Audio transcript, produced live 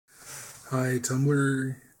Hi,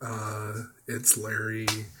 Tumblr. It's Larry,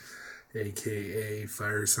 aka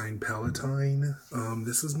Fire Sign Palatine.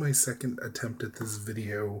 This is my second attempt at this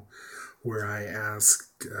video where I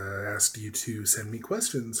asked you to send me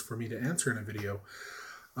questions for me to answer in a video.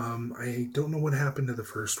 I don't know what happened to the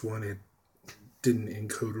first one. It didn't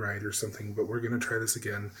encode right or something, but we're going to try this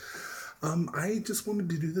again. I just wanted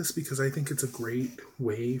to do this because I think it's a great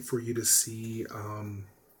way for you to see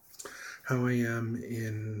how I am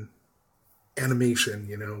in animation,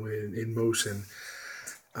 in motion.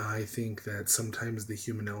 I think that sometimes the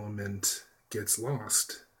human element gets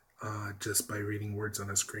lost just by reading words on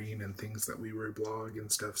a screen and things that we blog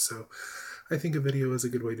and stuff. So I think a video is a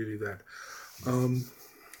good way to do that.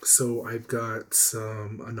 So I've got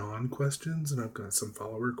some Anon questions and I've got some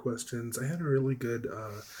follower questions. I had a really good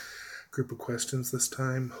group of questions this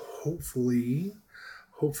time. Hopefully,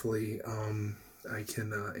 I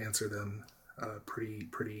can answer them pretty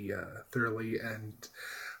thoroughly, and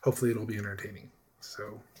hopefully it'll be entertaining.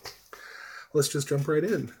 So let's just jump right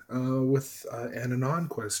in with an Anon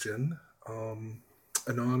question.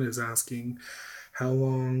 Anon is asking, how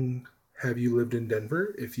long have you lived in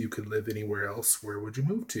Denver? If you could live anywhere else, where would you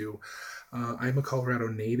move to? I'm a Colorado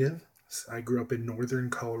native. I grew up in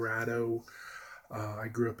northern Colorado. I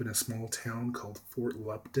grew up in a small town called Fort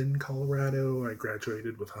Lupton, Colorado. I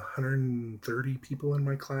graduated with 130 people in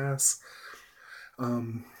my class.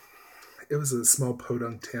 It was a small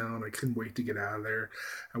podunk town. I couldn't wait to get out of there.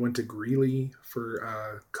 I went to Greeley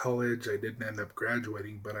for college. I didn't end up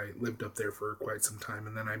graduating, but I lived up there for quite some time.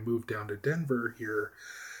 And then I moved down to Denver here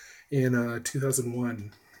in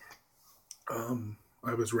 2001.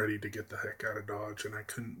 I was ready to get the heck out of Dodge, and I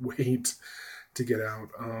couldn't wait to get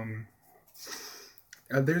out.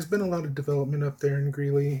 There's been a lot of development up there in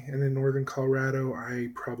Greeley and in northern Colorado. I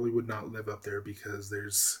probably would not live up there because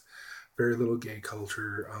there's very little gay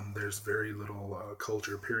culture. There's very little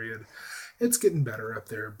culture, period. It's getting better up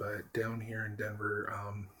there, but down here in Denver,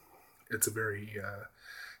 it's a very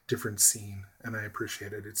different scene, and I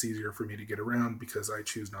appreciate it. It's easier for me to get around because I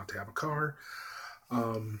choose not to have a car.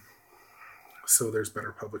 So there's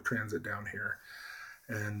better public transit down here.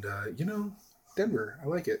 And, Denver, I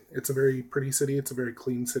like it. It's a very pretty city. It's a very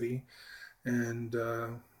clean city. And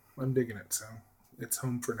I'm digging it, so it's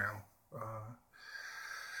home for now.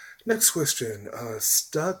 Next question.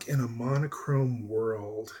 Stuck in a monochrome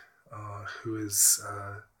world, who has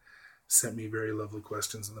sent me very lovely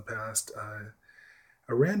questions in the past.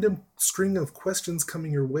 A random string of questions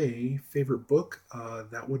coming your way. Favorite book?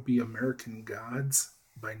 That would be American Gods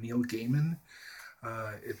by Neil Gaiman.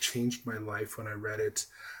 It changed my life when I read it.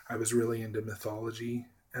 I was really into mythology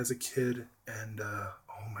as a kid, and oh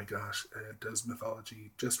my gosh, it does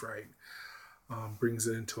mythology just right. Brings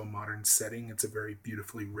it into a modern setting. It's a very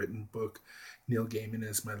beautifully written book. Neil Gaiman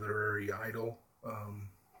is my literary idol.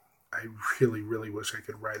 I really wish I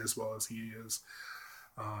could write as well as he is,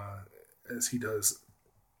 as he does.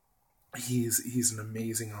 He's an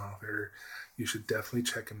amazing author. You should definitely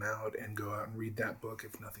check him out and go out and read that book.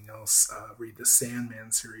 If nothing else, read the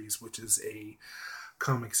Sandman series, which is a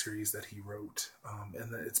comic series that he wrote,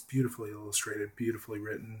 and it's beautifully illustrated, beautifully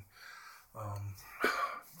written.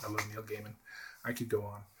 I love Neil Gaiman. I could go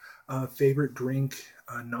on. Favorite drink,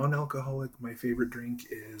 non-alcoholic. My favorite drink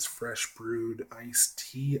is fresh brewed iced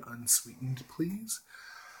tea, unsweetened, please.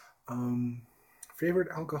 Favorite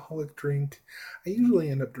alcoholic drink, I usually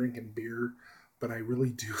end up drinking beer, but I really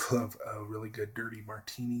do love a really good dirty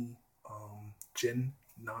martini. Gin,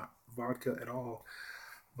 not vodka at all.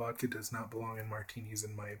 Vodka does not belong in martinis,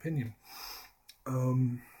 in my opinion.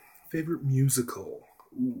 Favorite musical?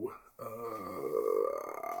 Ooh,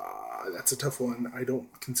 that's a tough one. I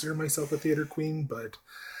don't consider myself a theater queen, but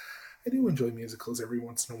I do enjoy musicals every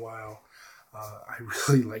once in a while. I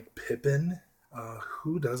really like Pippin.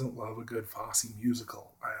 Who doesn't love a good Fosse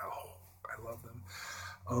musical? I love them.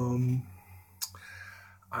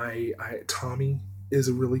 Tommy is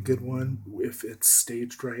a really good one. If it's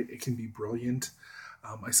staged right, it can be brilliant.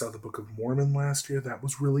 I saw the Book of Mormon last year. That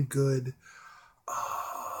was really good.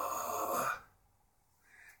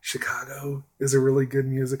 Chicago is a really good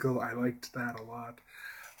musical. I liked that a lot.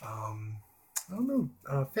 I don't know.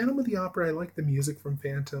 Phantom of the Opera, I like the music from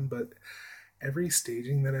Phantom, but every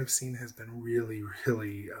staging that I've seen has been really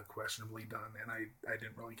questionably done, and I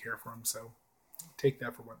didn't really care for them, so take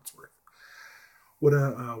that for what it's worth.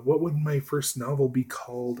 What would my first novel be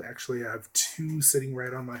called? Actually, I have two sitting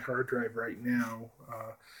right on my hard drive right now,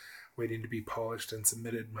 waiting to be polished and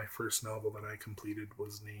submitted. My first novel that I completed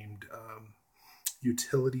was named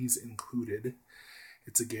Utilities Included.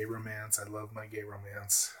 It's a gay romance. I love my gay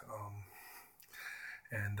romance.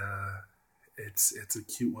 And It's a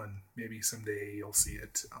cute one. Maybe someday you'll see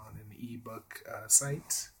it on an ebook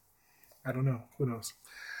site. I don't know. Who knows?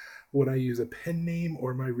 Would I use a pen name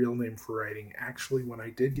or my real name for writing? Actually, when I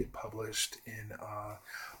did get published in,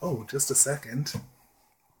 oh, just a second,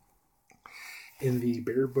 in the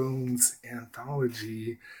Bare Bones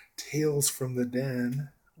anthology, Tales from the Den,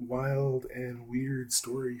 Wild and Weird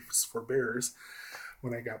Stories for Bears,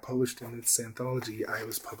 when I got published in this anthology, I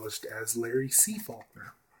was published as Larry C.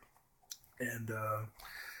 Faulkner. And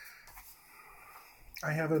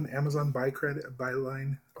I have an Amazon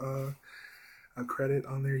byline a credit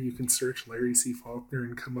on there. You can search Larry C. Faulkner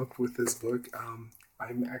and come up with this book.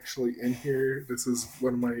 I'm actually in here. This is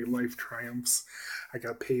one of my life triumphs. I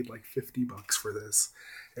got paid like $50 for this.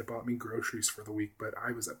 It bought me groceries for the week, but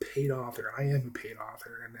I was a paid author. I am a paid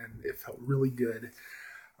author, and it felt really good.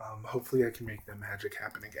 Hopefully I can make that magic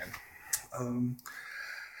happen again.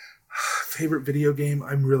 Favorite video game?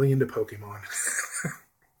 I'm really into Pokemon.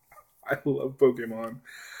 I love Pokemon.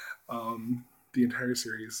 The entire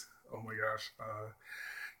series. Oh my gosh.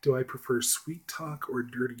 Do I prefer sweet talk or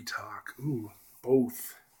dirty talk? Ooh,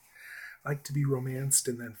 both. I like to be romanced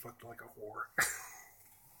and then fucked like a whore.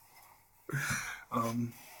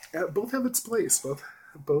 Both have its place.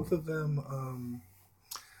 Both of them,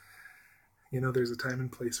 there's a time and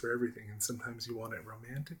place for everything, and sometimes you want it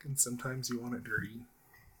romantic and sometimes you want it dirty.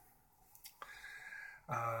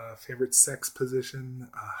 Favorite sex position?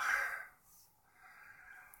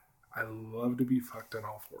 I love to be fucked on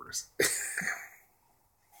all fours.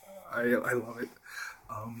 I love it.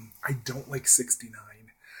 I don't like 69.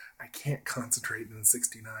 I can't concentrate in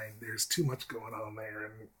 69. There's too much going on there,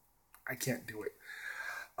 and I can't do it.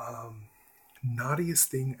 Naughtiest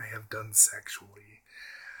thing I have done sexually.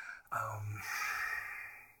 I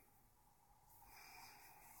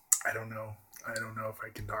don't know. I don't know if I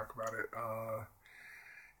can talk about it.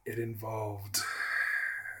 It involved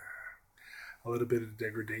a little bit of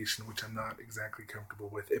degradation, which I'm not exactly comfortable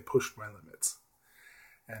with. It pushed my limits.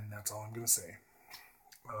 And that's all I'm going to say.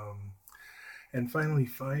 And finally,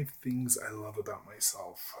 5 things I love about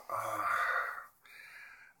myself.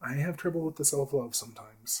 I have trouble with the self-love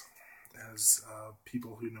sometimes, as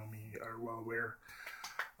people who know me are well aware.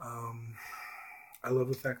 I love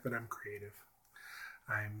the fact that I'm creative.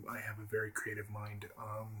 I have a very creative mind.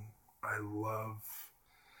 I love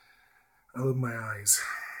my eyes.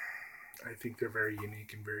 I think they're very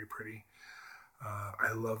unique and very pretty.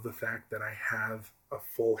 I love the fact that I have a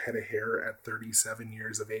full head of hair at 37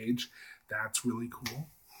 years of age. That's really cool.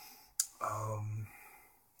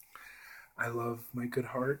 I love my good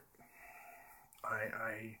heart.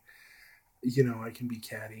 I can be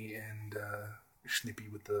catty and snippy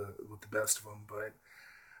with the best of them, but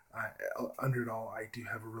under it all, I do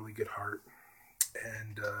have a really good heart,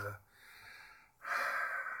 and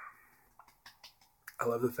I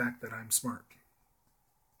love the fact that I'm smart.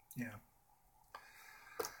 Yeah.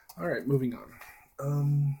 All right, moving on.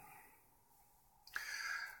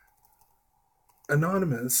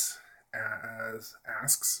 Anonymous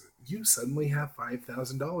asks, you suddenly have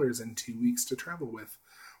 $5,000 and 2 weeks to travel with.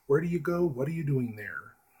 Where do you go? What are you doing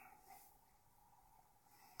there?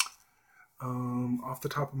 Off the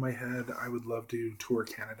top of my head, I would love to tour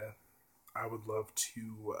Canada. I would love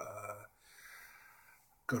to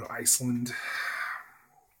go to Iceland.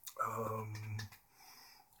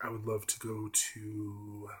 I would love to go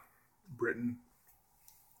to Britain,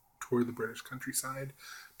 tour the British countryside,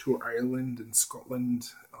 tour Ireland and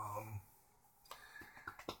Scotland.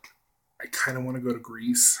 I kind of want to go to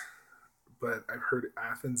Greece, but I've heard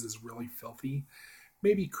Athens is really filthy.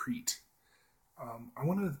 Maybe Crete. I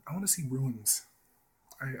want to see ruins.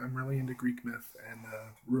 I'm really into Greek myth, and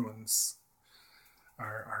ruins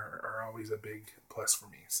are always a big plus for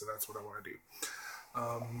me. So that's what I want to do.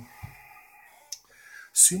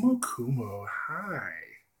 Sumo Kumo, hi.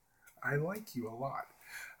 I like you a lot.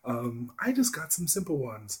 I just got some simple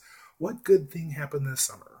ones. What good thing happened this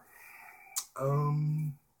summer?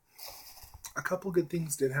 A couple good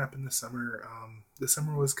things did happen this summer. This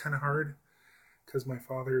summer was kind of hard because my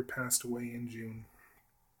father passed away in June.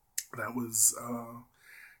 That was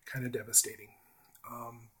kind of devastating.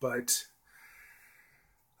 But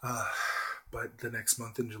the next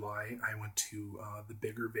month in July, I went to the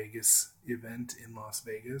Bigger Vegas event in Las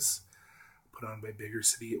Vegas, put on by Bigger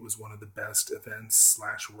City. It was one of the best events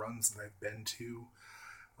 / runs that I've been to.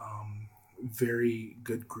 Very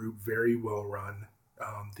good group, very well run.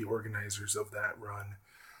 The organizers of that run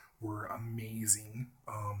were amazing.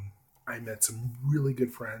 I met some really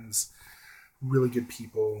good friends, really good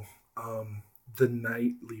people. The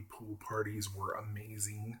nightly pool parties were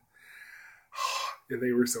amazing.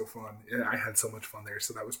 They were so fun. I had so much fun there,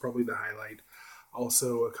 so that was probably the highlight.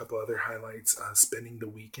 Also, a couple other highlights: spending the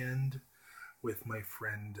weekend with my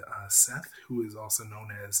friend Seth, who is also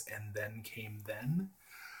known as And Then Came Then,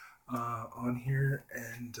 on here,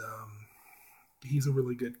 and he's a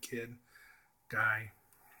really good guy.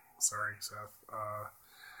 Sorry, Seth.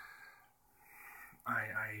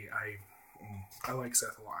 I like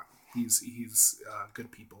Seth a lot. He's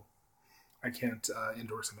good people. I can't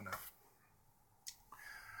endorse him enough.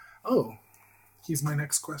 Oh, he's my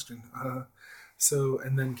next question. And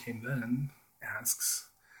Then Came Then asks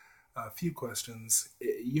a few questions.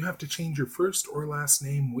 You have to change your first or last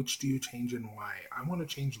name. Which do you change and why? I want to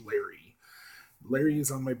change Larry. Larry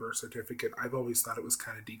is on my birth certificate. I've always thought it was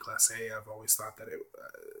kind of déclassé. I've always thought that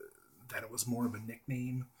it was more of a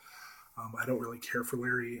nickname. I don't really care for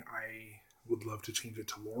Larry. I would love to change it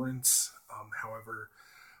to Lawrence. However,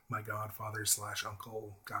 my godfather /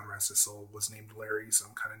 uncle, God rest his soul, was named Larry, so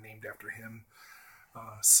I'm kind of named after him.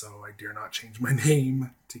 So I dare not change my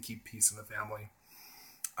name to keep peace in the family.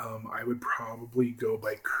 I would probably go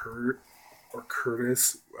by Kurt or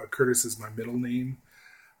Curtis. Curtis is my middle name.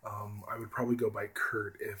 I would probably go by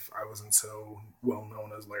Kurt if I wasn't so well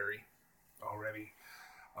known as Larry already.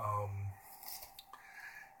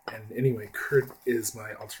 And anyway, Kurt is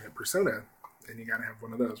my alternate persona, and you gotta have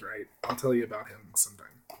one of those, right? I'll tell you about him sometime.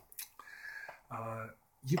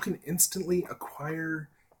 You can instantly acquire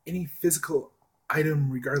any physical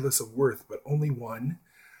item regardless of worth, but only one.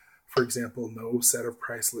 For example, no set of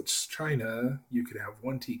priceless china. You could have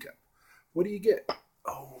one teacup. What do you get?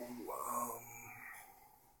 Oh,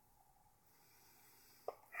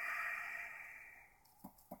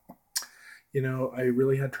 I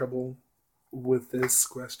really had trouble with this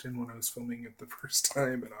question when I was filming it the first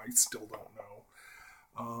time, and I still don't know.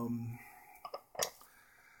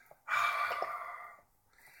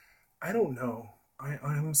 I don't know. I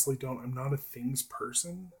honestly don't. I'm not a things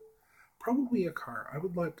person. Probably a car. I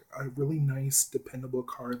would like a really nice, dependable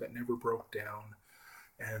car that never broke down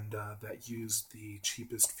and that used the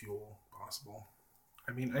cheapest fuel possible.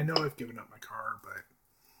 I mean, I know I've given up my car, but,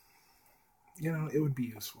 it would be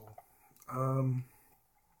useful.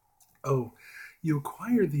 Oh, you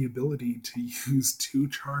acquire the ability to use 2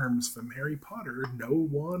 charms from Harry Potter, no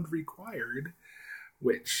wand required,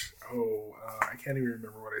 which, I can't even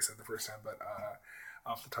remember what I said the first time, but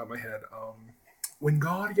off the top of my head,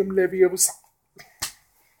 Wingardium Leviosa.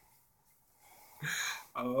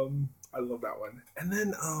 I love that one. And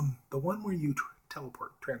then the one where you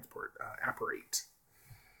transport, apparate.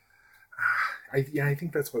 I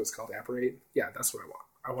think that's what it's called, apparate. Yeah, that's what I want.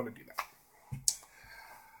 I want to do that.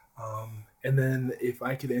 And then if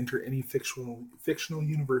I could enter any fictional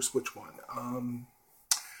universe, which one?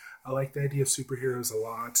 I like the idea of superheroes a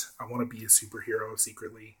lot. I want to be a superhero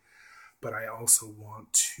secretly, but I also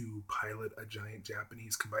want to pilot a giant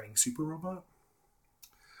Japanese combining super robot.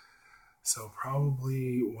 So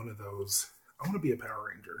probably one of those. I want to be a Power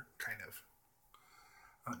Ranger, kind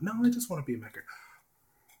of. No, I just want to be a mecha.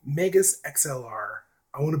 Megas XLR.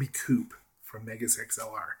 I want to be Coop from Megas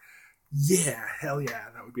XLR. Yeah, hell yeah,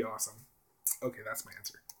 that would be awesome. Okay, that's my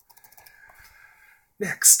answer.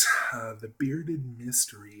 Next, the bearded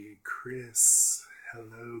mystery, Chris.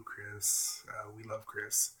 Hello, Chris. We love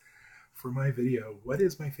Chris. For my video, what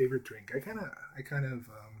is my favorite drink? I kind of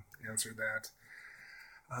answered that.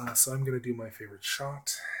 So I'm gonna do my favorite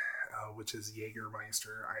shot, which is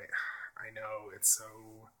Jägermeister. I know it's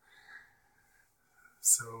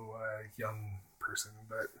so young person,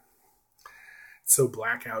 but so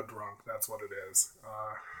blackout drunk. That's what it is.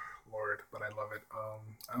 Lord, but I love it.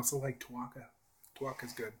 I also like Tuaca.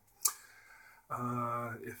 Tuaca's good.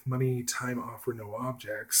 If money, time off were no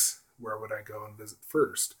objects, where would I go and visit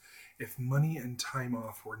first? If money and time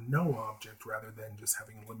off were no object, rather than just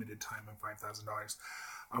having limited time and $5,000,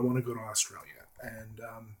 I want to go to Australia. And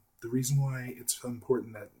the reason why it's so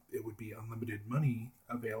important that it would be unlimited money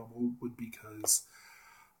available would because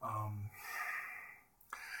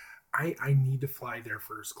I need to fly there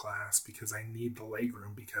first class because I need the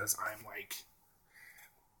legroom because I'm like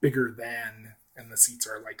bigger than and the seats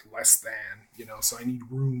are like less than, so I need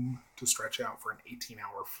room to stretch out for an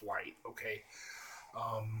 18-hour flight. Okay.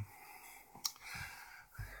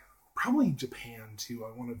 Probably Japan too.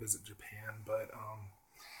 I want to visit Japan, but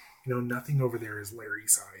nothing over there is Larry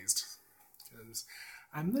sized because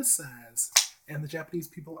I'm this size and the Japanese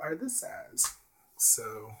people are this size.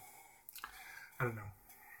 So I don't know.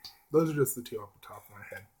 Those are just the two off the top of my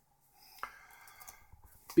head.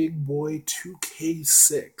 Big Boy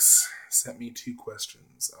 2K6 sent me 2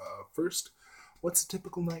 questions. First, what's a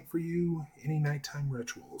typical night for you? Any nighttime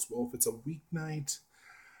rituals? Well, if it's a weeknight,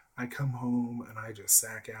 I come home and I just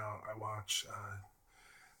sack out.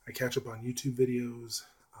 I catch up on YouTube videos.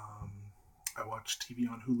 I watch TV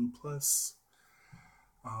on Hulu Plus.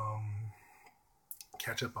 Um,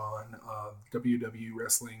 Catch up on WW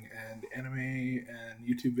wrestling and anime and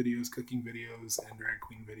YouTube videos, cooking videos, and drag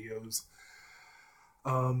queen videos.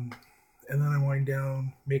 Um, and then I wind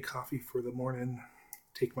down, make coffee for the morning,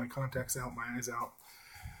 take my contacts out, my eyes out,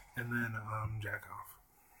 and then jack off.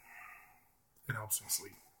 It helps me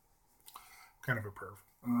sleep. Kind of a perv.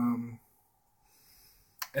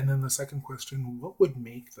 And then the second question: what would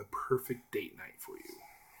make the perfect date night for you?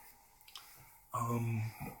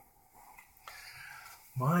 Um,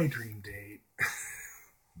 my dream date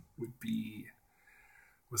would be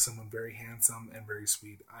with someone very handsome and very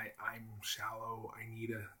sweet. I'm shallow. I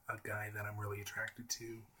need a guy that I'm really attracted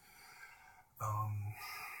to. Um,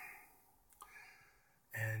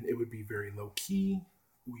 and it would be very low key.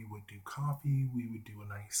 We would do coffee. We would do a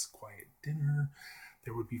nice quiet dinner.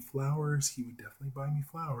 There would be flowers. He would definitely buy me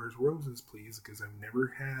flowers. Roses, please, because I've never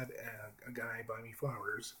had a guy buy me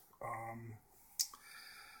flowers.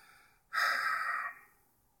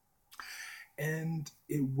 And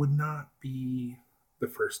it would not be the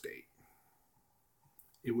first date.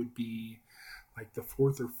 It would be like the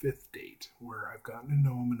fourth or fifth date where I've gotten to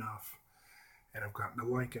know him enough and I've gotten to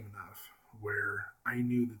like him enough where I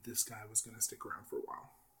knew that this guy was going to stick around for a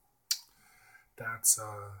while. That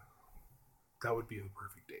would be the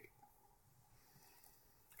perfect date.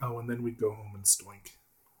 Oh, and then we'd go home and stoink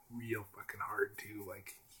real fucking hard too.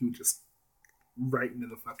 Like he would just right into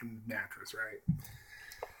the fucking mattress, right?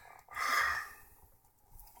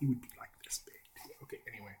 He would be like this big too. Okay,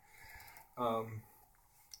 anyway. A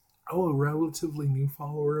relatively new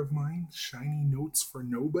follower of mine, Shiny Notes for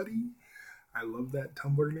Nobody. I love that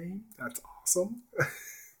Tumblr name. That's awesome.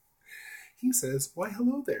 He says, "Why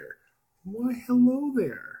hello there? Why hello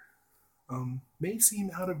there? May seem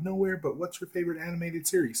out of nowhere, but what's your favorite animated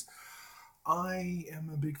series?" I am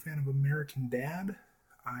a big fan of American Dad.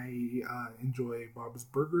 I enjoy Bob's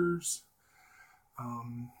Burgers.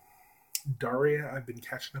 Daria, I've been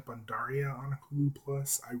catching up on Daria on Hulu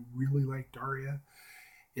Plus. I really like Daria.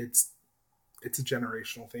 It's a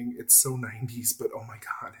generational thing. It's so 90s, but oh my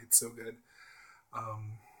god, it's so good.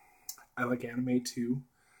 I like anime too.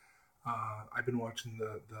 I've been watching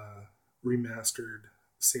the remastered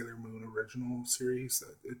Sailor Moon original series.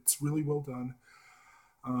 It's really well done.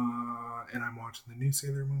 And I'm watching the new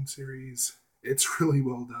Sailor Moon series. It's really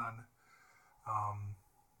well done.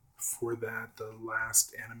 For that, the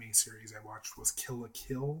last anime series I watched was Kill la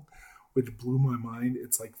Kill, which blew my mind.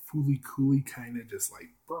 It's like Fooly Cooly, kind of just like,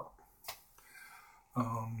 bro.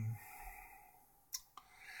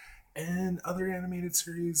 And other animated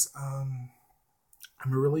series, I'm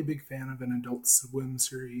a really big fan of an Adult Swim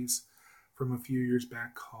series from a few years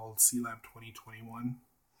back called Sea Lab 2021.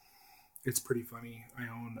 It's pretty funny. I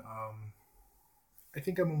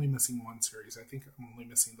think I'm only missing one series. I think I'm only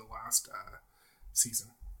missing the last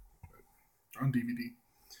season on DVD.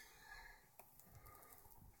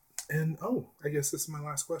 And I guess this is my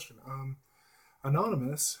last question.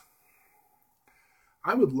 Anonymous,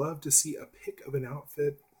 I would love to see a pic of an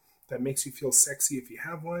outfit that makes you feel sexy if you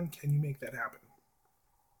have one. Can you make that happen?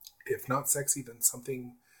 If not sexy, then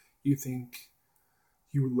something you think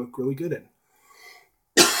you would look really good in.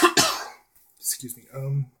 Excuse me.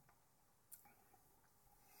 I'm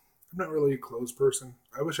not really a clothes person.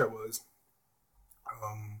 I wish I was.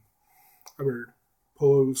 I wear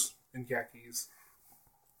polos and khakis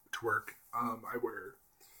to work. I wear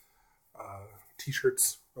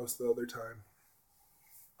t-shirts most of the other time.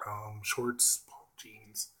 Shorts,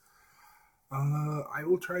 jeans. I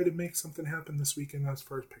will try to make something happen this weekend as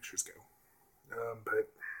far as pictures go. But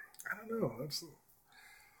I don't know. That's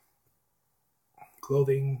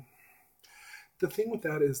clothing. The thing with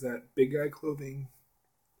that is that big guy clothing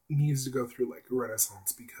needs to go through like a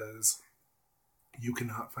renaissance because you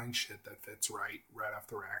cannot find shit that fits right off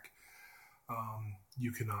the rack.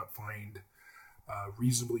 You cannot find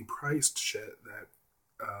reasonably priced shit that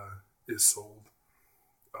is sold.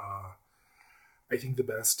 I think the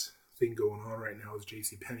best thing going on right now is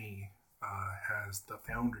JCPenney has the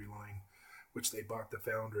Foundry line, which they bought the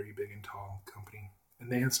Foundry Big and Tall company.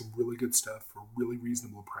 And they have some really good stuff for really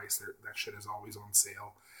reasonable price. That shit is always on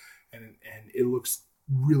sale. And it looks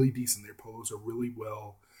really decent. Their polos are really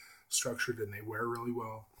well structured and they wear really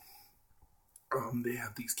well. They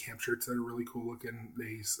have these camp shirts that are really cool looking.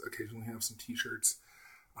 They occasionally have some t-shirts.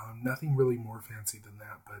 Nothing really more fancy than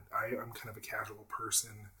that, but I'm kind of a casual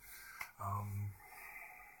person. I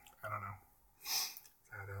don't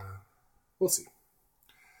know. We'll see.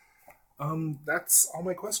 That's all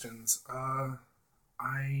my questions.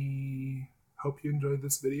 I hope you enjoyed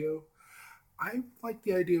this video. I like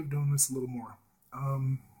the idea of doing this a little more.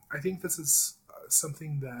 I think this is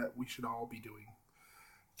something that we should all be doing,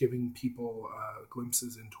 giving people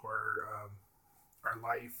glimpses into our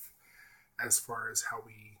life as far as how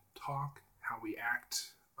we talk, how we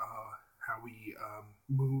act, how we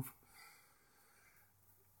move.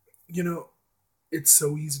 You know, it's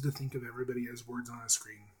so easy to think of everybody as words on a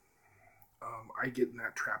screen. I get in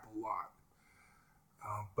that trap a lot.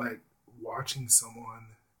 But watching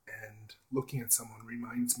someone and looking at someone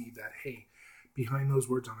reminds me that, hey, behind those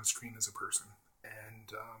words on a screen is a person.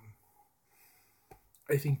 And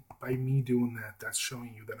I think by me doing that, that's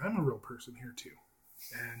showing you that I'm a real person here too.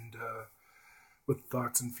 And with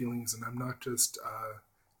thoughts and feelings, and I'm not just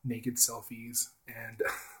naked selfies and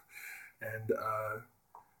and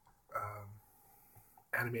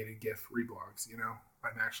animated GIF reblogs.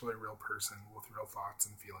 I'm actually a real person with real thoughts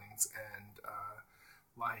and feelings and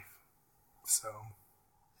life. So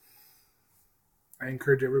I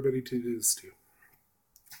encourage everybody to do this too.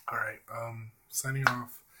 All right, signing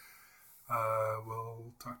off.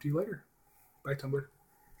 We'll talk to you later. Bye, Tumblr.